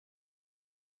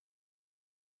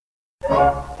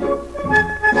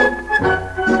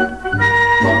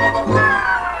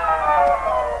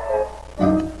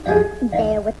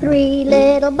There were three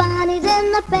little bunnies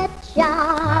in the pet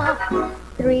shop.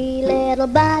 Three little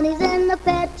bunnies in the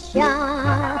pet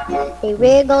shop. They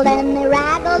wriggled and they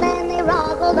raggled and they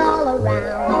roggled all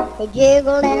around. They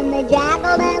jiggled and they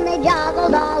jaggled and they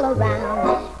joggled all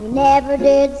around. You never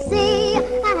did see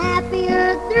a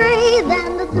happier three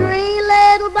than the three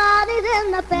little bunnies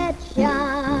in the pet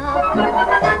shop.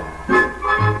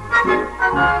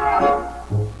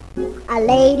 A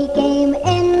lady came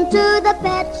into the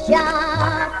pet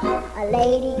shop. A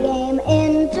lady came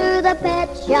into the pet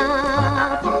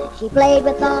shop. She played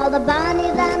with all the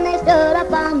bunnies and they stood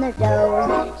up on their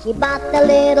toes. She bought the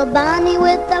little bunny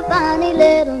with the funny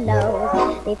little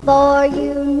nose. Before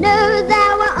you knew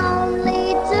there were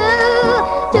only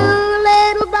two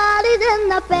little bunnies in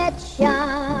the pet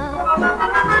shop.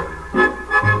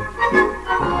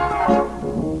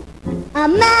 A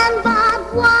man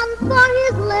bought one for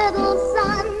his little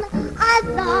son. I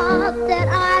thought that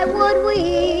I would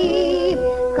weep,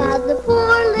 'cause the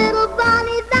poor little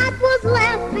bunny that was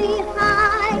left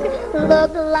behind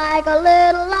looked like a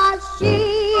little lost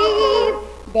sheep.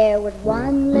 There was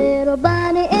one little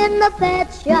bunny in the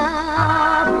pet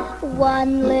shop.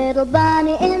 One little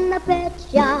bunny in the pet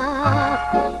shop.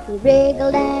 He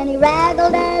wriggled and he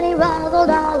raggled and he roggled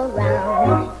all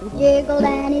around. He jiggled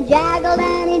and he jaggled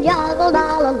and he joggled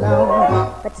all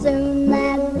alone. But soon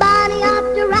that bunny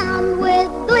hopped around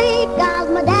with glee, 'cause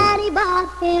my daddy bought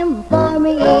him for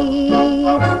me.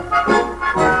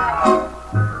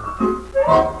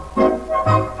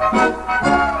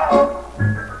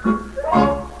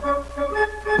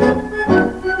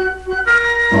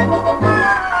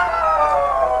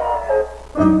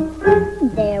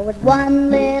 There was one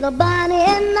little bunny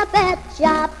in the pet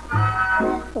shop.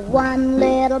 One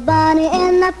little bunny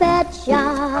in the pet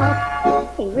shop.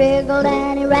 He wriggled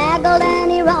and he raggled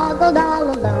and he roggled all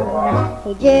alone.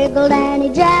 He jiggled and he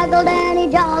jaggled and he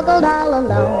joggled all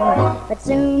alone. But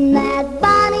soon that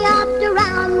bunny